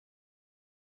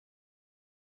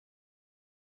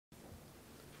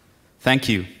Thank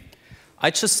you. I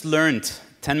just learned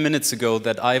 10 minutes ago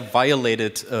that I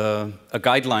violated a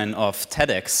guideline of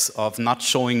TEDx of not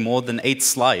showing more than 8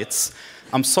 slides.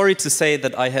 I'm sorry to say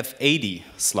that I have 80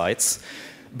 slides.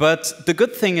 But the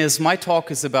good thing is my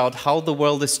talk is about how the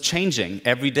world is changing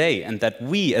every day and that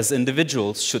we as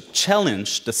individuals should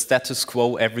challenge the status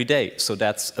quo every day. So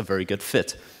that's a very good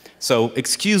fit. So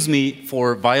excuse me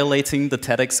for violating the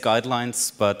TEDx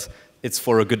guidelines, but it's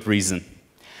for a good reason.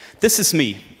 This is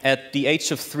me at the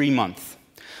age of 3 months.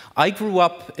 I grew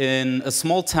up in a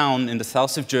small town in the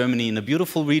south of Germany in a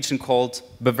beautiful region called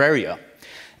Bavaria.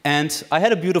 And I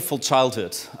had a beautiful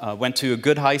childhood. Went to a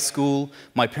good high school.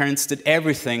 My parents did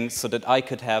everything so that I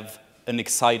could have an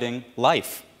exciting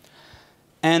life.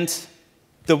 And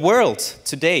the world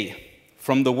today,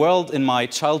 from the world in my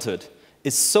childhood,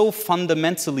 is so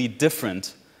fundamentally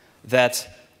different that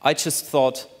I just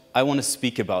thought, I want to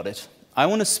speak about it. I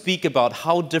want to speak about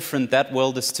how different that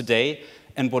world is today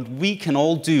and what we can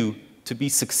all do to be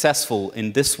successful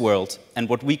in this world and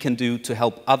what we can do to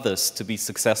help others to be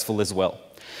successful as well.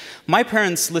 My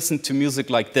parents listened to music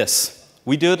like this.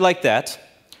 We do it like that.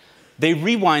 They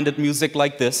rewinded music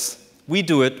like this. We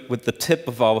do it with the tip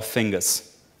of our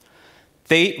fingers.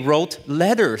 They wrote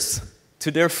letters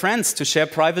to their friends to share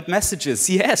private messages.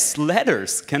 Yes,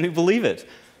 letters. Can you believe it?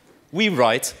 We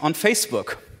write on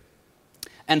Facebook.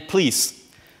 And please,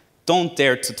 don't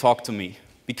dare to talk to me,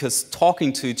 because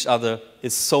talking to each other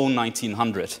is so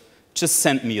 1900. Just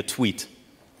send me a tweet.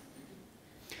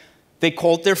 They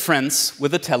called their friends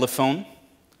with a telephone.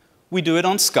 We do it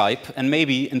on Skype, and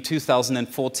maybe in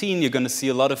 2014 you're going to see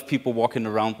a lot of people walking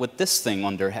around with this thing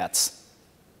on their heads.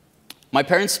 My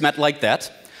parents met like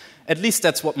that. At least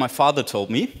that's what my father told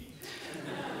me.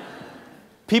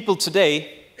 People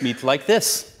today meet like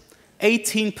this.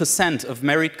 18% of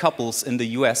married couples in the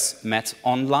US met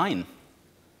online.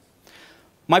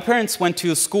 My parents went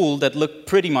to a school that looked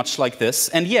pretty much like this,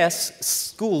 and yes,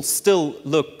 schools still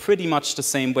look pretty much the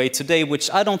same way today,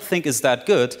 which I don't think is that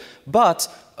good, but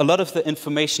a lot of the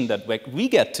information that we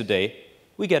get today,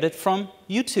 we get it from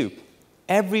YouTube.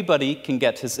 Everybody can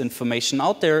get his information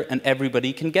out there, and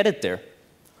everybody can get it there.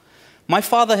 My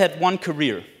father had one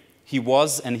career. He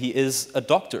was and he is a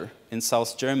doctor in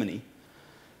South Germany.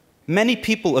 Many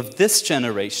people of this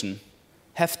generation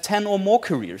have 10 or more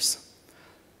careers.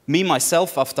 Me,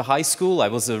 myself, after high school, I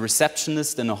was a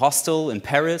receptionist in a hostel in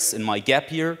Paris in my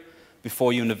gap year.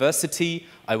 Before university,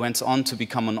 I went on to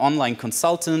become an online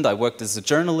consultant. I worked as a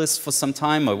journalist for some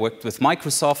time. I worked with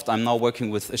Microsoft. I'm now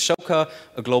working with Ashoka,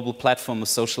 a global platform of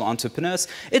social entrepreneurs.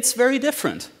 It's very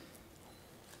different.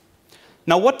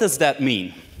 Now, what does that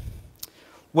mean?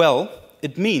 Well,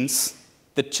 it means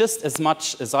that just as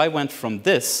much as I went from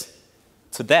this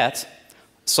to that,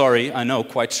 sorry, I know,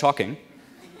 quite shocking,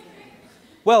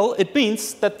 well, it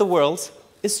means that the world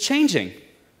is changing.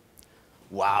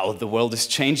 Wow, the world is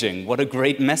changing. What a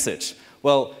great message.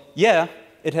 Well, yeah,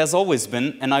 it has always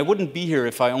been, and I wouldn't be here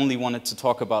if I only wanted to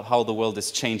talk about how the world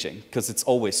is changing, because it's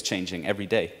always changing every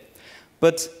day.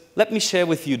 But let me share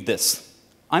with you this.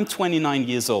 I'm 29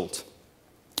 years old.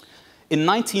 In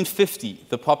 1950,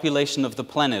 the population of the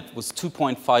planet was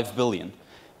 2.5 billion.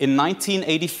 In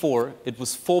 1984, it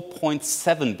was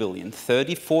 4.7 billion.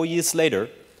 34 years later,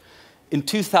 in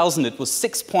 2000, it was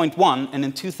 6.1, and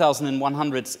in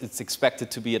 2100, it's expected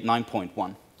to be at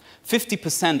 9.1.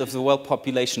 50% of the world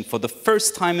population, for the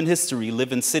first time in history,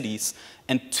 live in cities,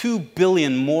 and 2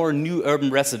 billion more new urban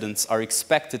residents are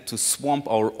expected to swamp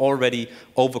our already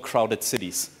overcrowded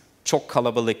cities. Çok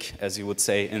kalabalık, as you would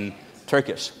say in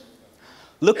Turkish.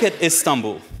 Look at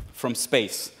Istanbul from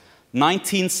space.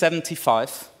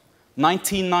 1975,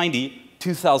 1990,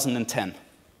 2010.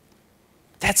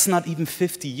 That's not even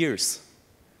 50 years.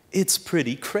 It's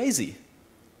pretty crazy.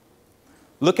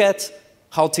 Look at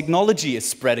how technology is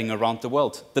spreading around the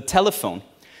world. The telephone.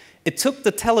 It took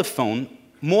the telephone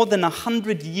more than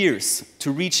 100 years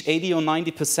to reach 80 or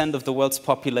 90% of the world's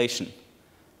population.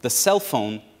 The cell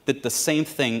phone did the same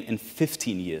thing in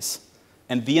 15 years.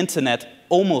 And the internet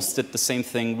almost did the same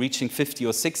thing, reaching 50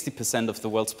 or 60% of the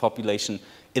world's population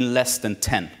in less than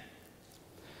 10.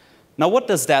 Now, what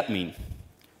does that mean?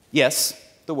 Yes,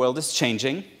 the world is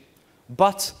changing,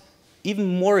 but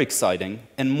even more exciting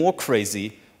and more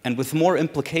crazy, and with more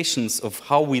implications of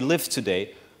how we live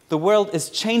today, the world is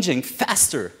changing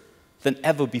faster than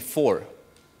ever before.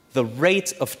 The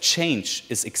rate of change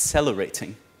is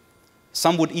accelerating.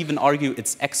 Some would even argue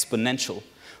it's exponential.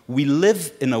 We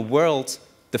live in a world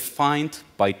defined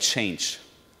by change.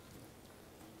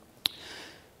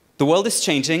 The world is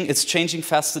changing, it's changing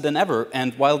faster than ever,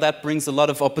 and while that brings a lot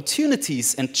of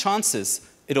opportunities and chances,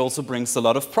 it also brings a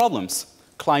lot of problems.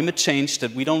 climate change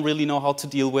that we don't really know how to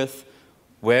deal with.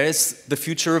 Where is the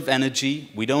future of energy?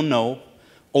 We don't know.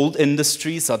 Old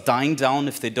industries are dying down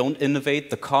if they don't innovate,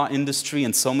 the car industry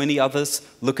and so many others.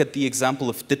 Look at the example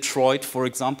of Detroit, for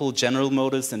example, General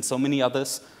Motors and so many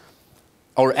others.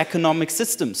 Our economic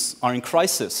systems are in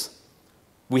crisis.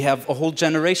 We have a whole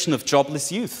generation of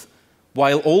jobless youth.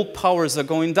 While old powers are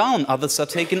going down, others are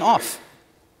taking off.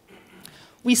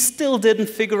 We still didn't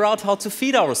figure out how to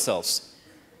feed ourselves.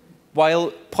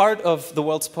 While part of the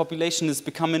world's population is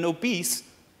becoming obese,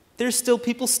 there's still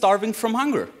people starving from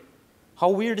hunger. How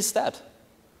weird is that?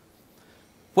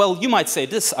 Well, you might say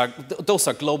those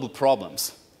are global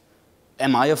problems.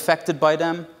 Am I affected by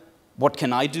them? What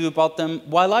can I do about them?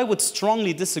 While I would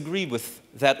strongly disagree with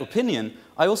that opinion,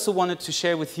 I also wanted to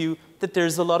share with you that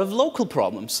there's a lot of local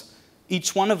problems.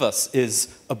 Each one of us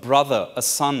is a brother, a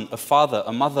son, a father,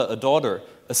 a mother, a daughter,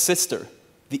 a sister.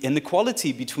 The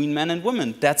inequality between men and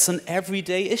women, that's an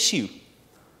everyday issue.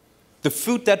 The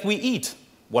food that we eat,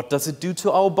 what does it do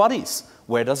to our bodies?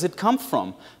 Where does it come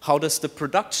from? How does the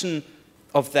production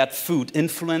of that food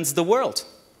influence the world?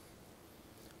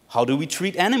 How do we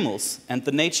treat animals and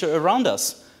the nature around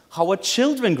us? How are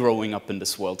children growing up in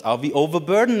this world? Are we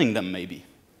overburdening them maybe?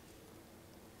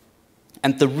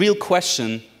 And the real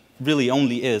question really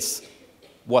only is,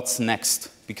 what's next?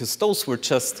 Because those were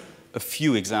just a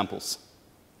few examples.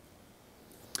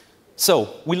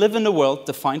 So, we live in a world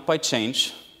defined by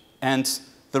change, and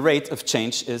the rate of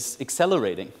change is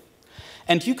accelerating.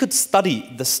 And you could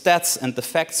study the stats and the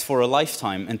facts for a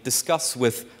lifetime and discuss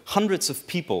with hundreds of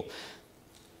people.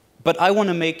 But I want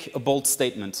to make a bold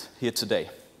statement here today.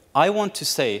 I want to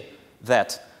say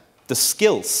that the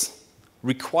skills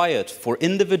required for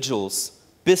individuals,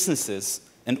 businesses,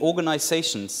 and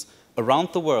organizations around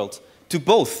the world to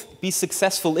both be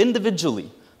successful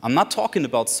individually. I'm not talking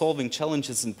about solving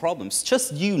challenges and problems,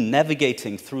 just you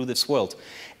navigating through this world,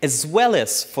 as well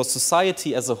as for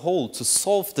society as a whole to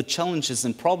solve the challenges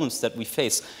and problems that we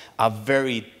face, are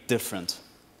very different.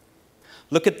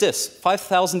 Look at this.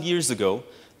 5,000 years ago,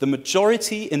 the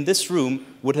majority in this room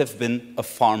would have been a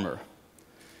farmer.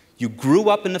 You grew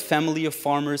up in a family of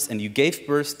farmers and you gave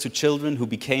birth to children who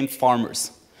became farmers.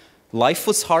 Life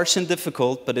was harsh and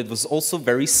difficult, but it was also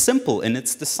very simple in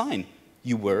its design.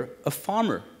 You were a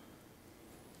farmer.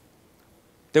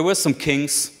 There were some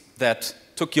kings that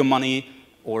took your money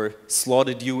or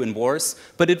slaughtered you in wars,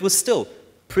 but it was still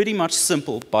pretty much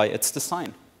simple by its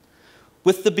design.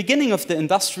 With the beginning of the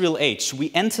industrial age,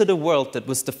 we entered a world that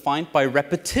was defined by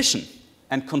repetition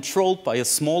and controlled by a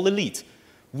small elite.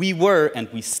 We were, and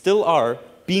we still are,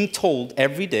 being told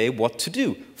every day what to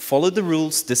do. Follow the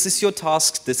rules, this is your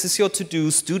task, this is your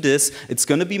to-dos, do this, it's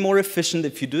going to be more efficient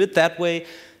if you do it that way.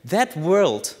 That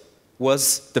world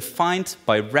was defined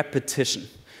by repetition.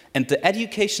 And the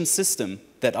education system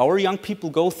that our young people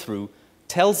go through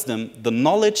tells them the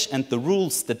knowledge and the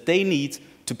rules that they need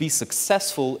to be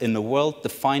successful in a world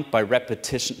defined by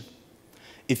repetition.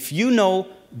 If you know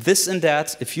this and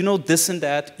that, if you know this and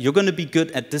that, you're going to be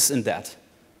good at this and that.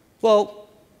 Well,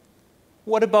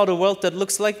 what about a world that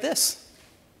looks like this?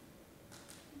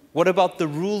 What about the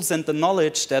rules and the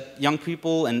knowledge that young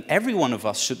people and every one of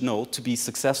us should know to be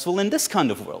successful in this kind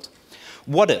of world?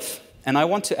 What if, and I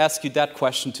want to ask you that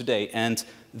question today, and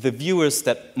the viewers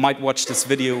that might watch this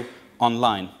video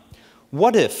online,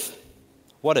 what if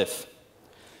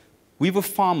we were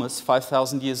farmers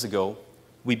 5,000 years ago,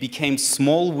 we became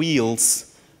small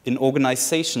wheels in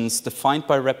organizations defined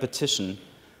by repetition?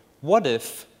 What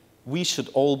if we should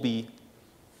all be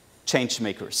change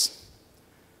makers?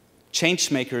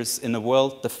 Change makers in a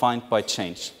world defined by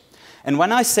change. And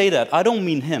when I say that, I don't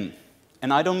mean him.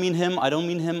 And I don't mean him, I don't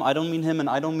mean him, I don't mean him, and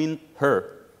I don't mean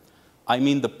her. I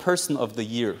mean the person of the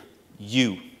year,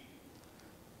 you.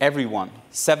 Everyone,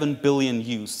 7 billion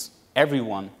yous,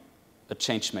 everyone a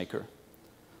change maker.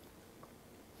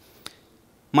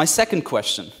 My second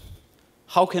question,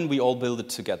 how can we all build it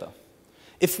together?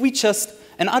 If we just,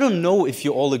 and I don't know if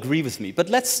you all agree with me, but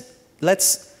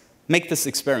let's make this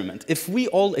experiment. If we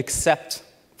all accept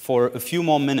for a few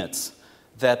more minutes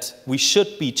that we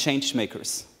should be change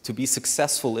makers to be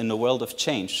successful in a world of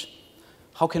change,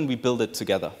 how can we build it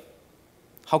together?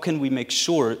 How can we make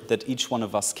sure that each one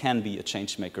of us can be a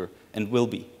change maker and will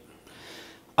be?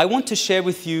 I want to share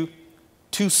with you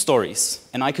 2 stories,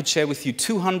 and I could share with you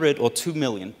 200 or 2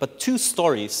 million, but 2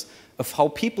 stories of how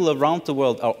people around the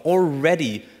world are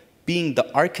already being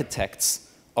the architects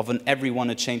of an everyone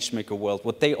a change maker world,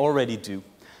 what they already do.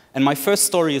 And my first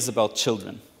story is about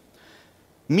children.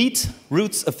 Meet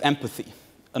Roots of Empathy,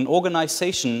 an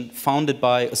organization founded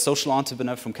by a social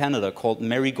entrepreneur from Canada called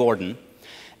Mary Gordon.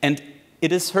 And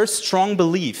it is her strong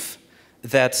belief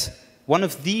that one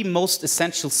of the most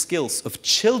essential skills of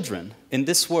children in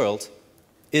this world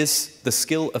is the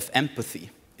skill of empathy.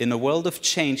 In a world of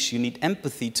change, you need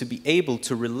empathy to be able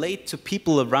to relate to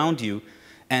people around you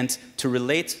and to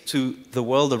relate to the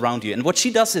world around you. And what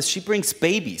she does is she brings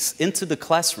babies into the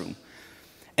classroom.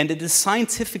 And it is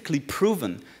scientifically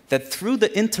proven that through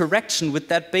the interaction with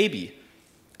that baby,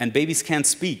 and babies can't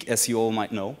speak, as you all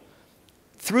might know,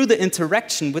 through the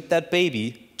interaction with that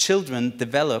baby, children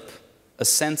develop a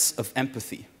sense of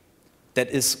empathy that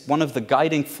is one of the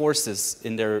guiding forces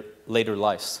in their later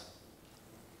lives.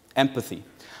 Empathy.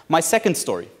 My second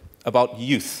story about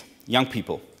youth, young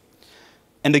people.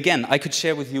 And again, I could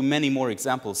share with you many more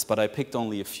examples, but I picked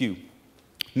only a few.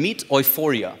 Meet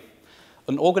Euphoria,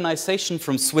 an organization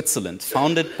from Switzerland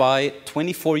founded by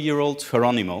 24-year-old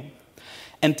Geronimo,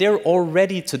 and they're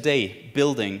already today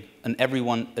building an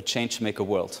everyone a changemaker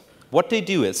world. What they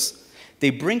do is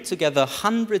they bring together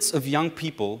hundreds of young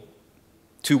people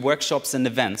to workshops and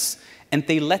events, and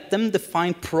they let them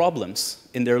define problems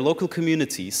in their local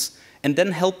communities and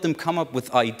then help them come up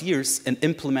with ideas and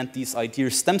implement these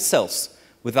ideas themselves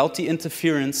without the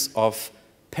interference of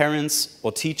parents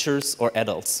or teachers or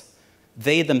adults.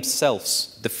 They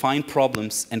themselves define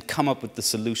problems and come up with the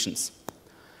solutions.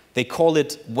 They call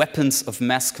it weapons of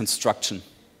mass construction.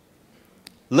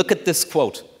 Look at this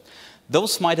quote.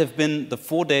 Those might have been the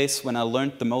 4 days when I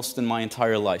learned the most in my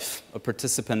entire life, a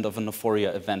participant of an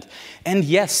Euphoria event. And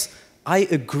yes, I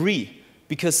agree,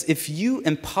 because if you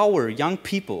empower young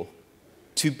people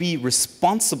to be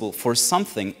responsible for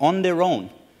something on their own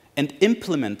and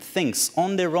implement things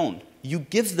on their own, you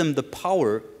give them the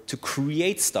power to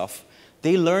create stuff.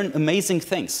 They learn amazing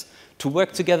things, to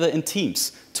work together in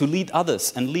teams, to lead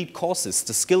others and lead causes,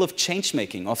 the skill of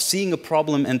change-making, of seeing a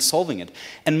problem and solving it.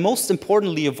 And most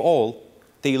importantly of all,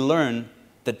 they learn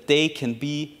that they can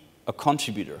be a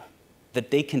contributor,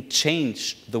 that they can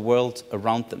change the world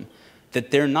around them,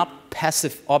 that they're not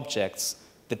passive objects,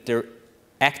 that they're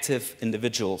active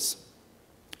individuals.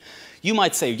 You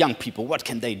might say, young people, what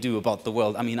can they do about the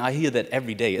world? I mean, I hear that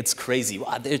every day. It's crazy.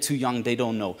 Wow, they're too young, they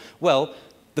don't know. Well,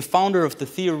 the founder of the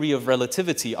theory of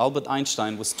relativity, Albert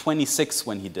Einstein, was 26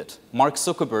 when he did. Mark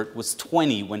Zuckerberg was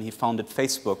 20 when he founded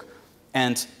Facebook.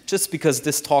 And just because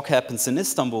this talk happens in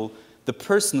Istanbul, the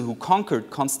person who conquered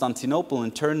Constantinople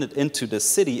and turned it into the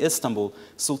city Istanbul,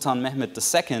 Sultan Mehmed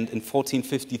II, in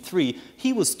 1453,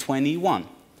 he was 21.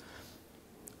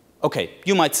 Okay,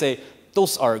 you might say,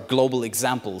 those are global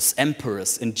examples,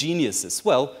 emperors and geniuses.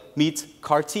 Well, meet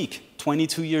Kartik,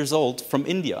 22 years old, from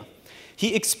India.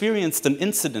 He experienced an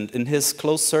incident in his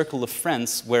close circle of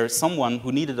friends where someone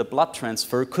who needed a blood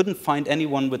transfer couldn't find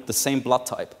anyone with the same blood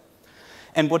type.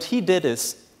 And what he did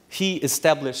is he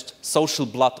established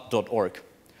socialblood.org,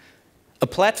 a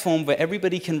platform where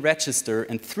everybody can register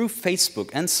and through Facebook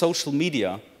and social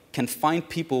media can find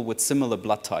people with similar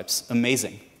blood types.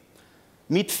 Amazing.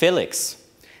 Meet Felix.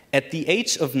 At the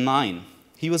age of 9,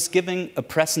 he was giving a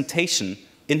presentation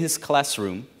in his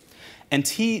classroom, and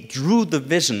he drew the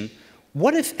vision,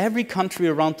 what if every country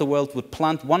around the world would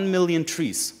plant 1 million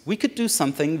trees? We could do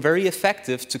something very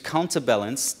effective to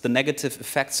counterbalance the negative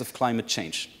effects of climate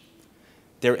change.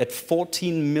 They're at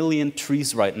 14 million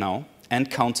trees right now,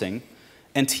 and counting,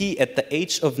 and he, at the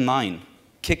age of 9,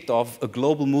 kicked off a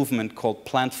global movement called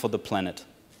Plant for the Planet.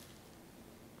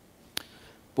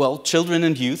 Well, children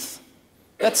and youth,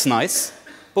 that's nice,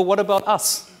 but what about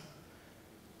us?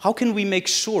 How can we make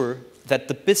sure that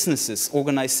the businesses,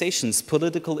 organizations,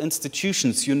 political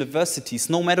institutions, universities,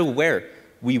 no matter where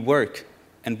we work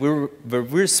and where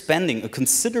we're spending a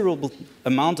considerable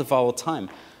amount of our time,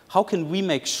 how can we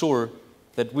make sure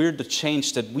that we're the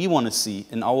change that we want to see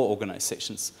in our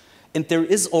organizations? And there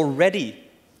is already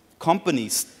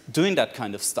companies doing that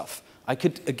kind of stuff. I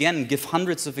could, again, give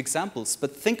hundreds of examples,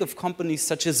 but think of companies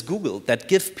such as Google that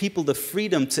give people the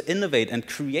freedom to innovate and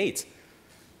create.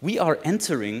 We are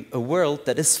entering a world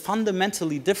that is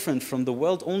fundamentally different from the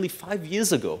world only 5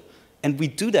 years ago, and we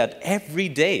do that every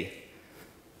day.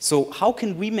 So how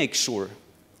can we make sure,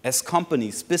 as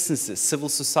companies, businesses, civil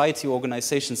society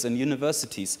organizations, and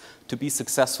universities, to be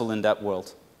successful in that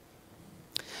world?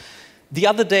 The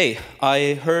other day,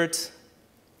 I heard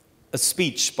a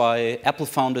speech by Apple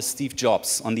founder Steve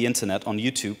Jobs on the internet, on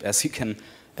YouTube, as you can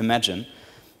imagine.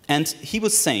 And he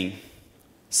was saying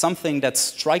something that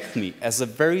struck me as a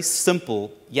very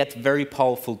simple yet very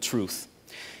powerful truth.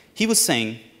 He was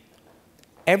saying,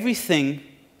 everything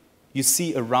you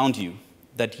see around you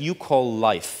that you call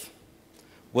life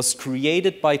was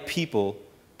created by people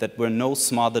that were no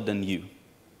smarter than you.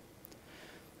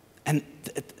 And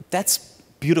that's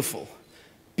beautiful.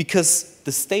 Because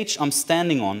the stage I'm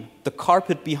standing on, the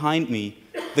carpet behind me,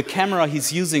 the camera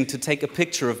he's using to take a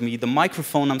picture of me, the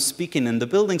microphone I'm speaking in, the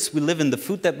buildings we live in, the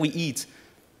food that we eat,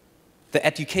 the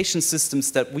education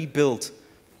systems that we build,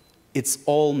 it's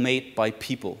all made by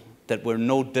people that were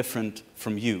no different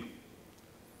from you.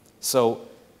 So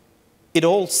it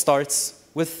all starts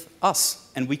with us,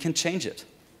 and we can change it.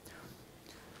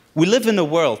 We live in a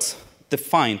world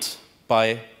defined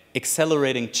by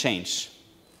accelerating change.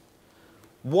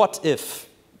 What if,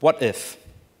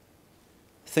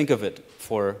 think of it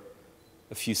for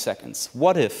a few seconds,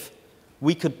 what if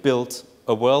we could build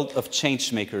a world of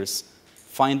change makers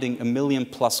finding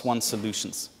 1,000,000+1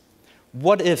 solutions?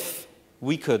 What if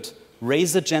we could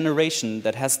raise a generation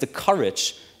that has the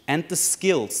courage and the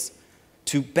skills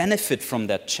to benefit from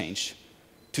that change,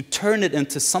 to turn it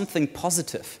into something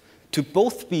positive, to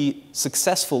both be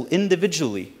successful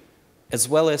individually as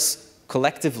well as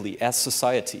collectively as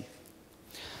society?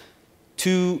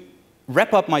 To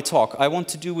wrap up my talk, I want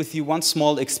to do with you one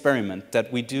small experiment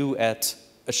that we do at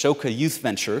Ashoka Youth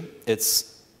Venture.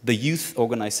 It's the youth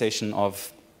organization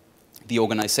of the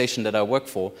organization that I work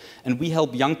for, and we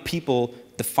help young people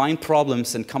define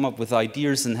problems and come up with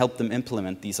ideas and help them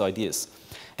implement these ideas.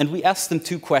 And we ask them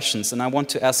 2 questions, and I want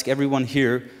to ask everyone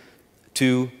here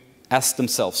to ask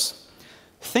themselves.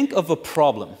 Think of a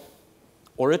problem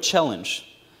or a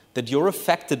challenge that you're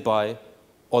affected by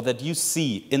or that you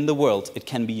see in the world. It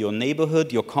can be your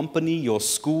neighborhood, your company, your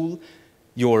school,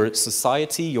 your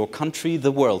society, your country,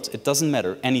 the world. It doesn't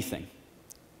matter, anything.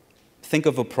 Think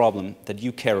of a problem that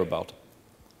you care about.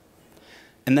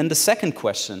 And then the second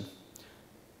question,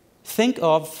 think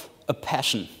of a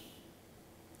passion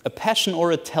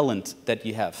or a talent that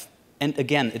you have. And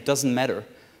again, it doesn't matter.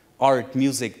 Art,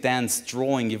 music, dance,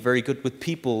 drawing, you're very good with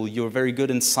people, you're very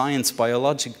good in science,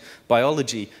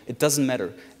 biology, it doesn't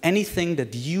matter. Anything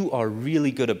that you are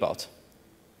really good about.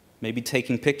 Maybe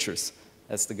taking pictures,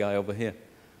 that's the guy over here.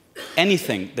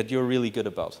 Anything that you're really good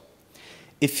about.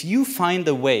 If you find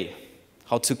a way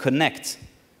how to connect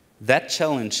that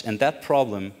challenge and that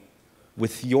problem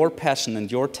with your passion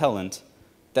and your talent,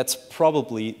 that's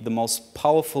probably the most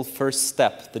powerful first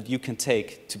step that you can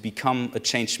take to become a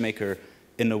change maker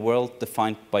in a world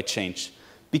defined by change.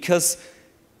 Because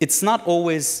it's not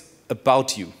always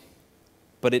about you,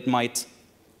 but it might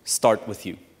start with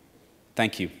you.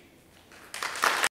 Thank you.